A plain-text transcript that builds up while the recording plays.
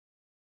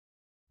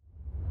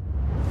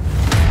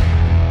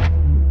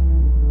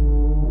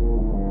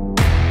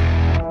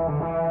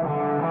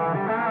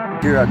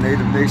Here at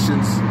Native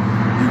Nations,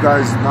 you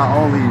guys not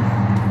only,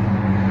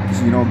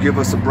 give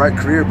us a bright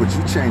career, but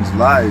you change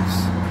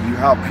lives. You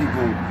help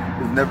people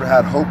who've never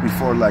had hope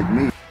before, like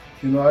me.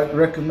 I'd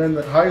recommend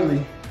it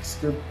highly. It's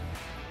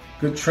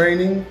good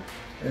training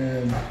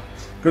and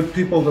good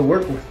people to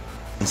work with.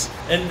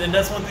 And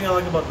that's one thing I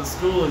like about the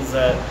school is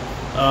that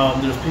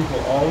there's people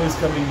always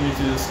coming here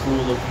to the school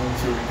looking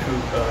to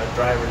recruit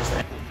drivers.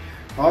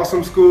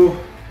 Awesome school,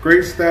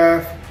 great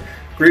staff,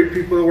 great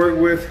people to work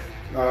with.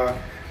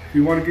 If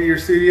you want to get your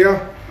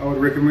CDL, I would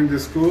recommend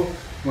this school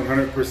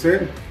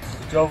 100%. We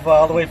drove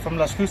all the way from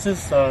Las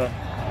Cruces,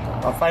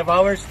 about 5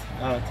 hours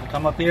to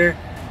come up here.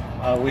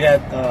 We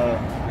had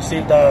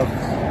received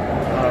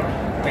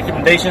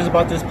recommendations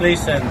about this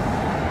place, and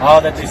all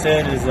that they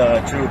said is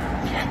true.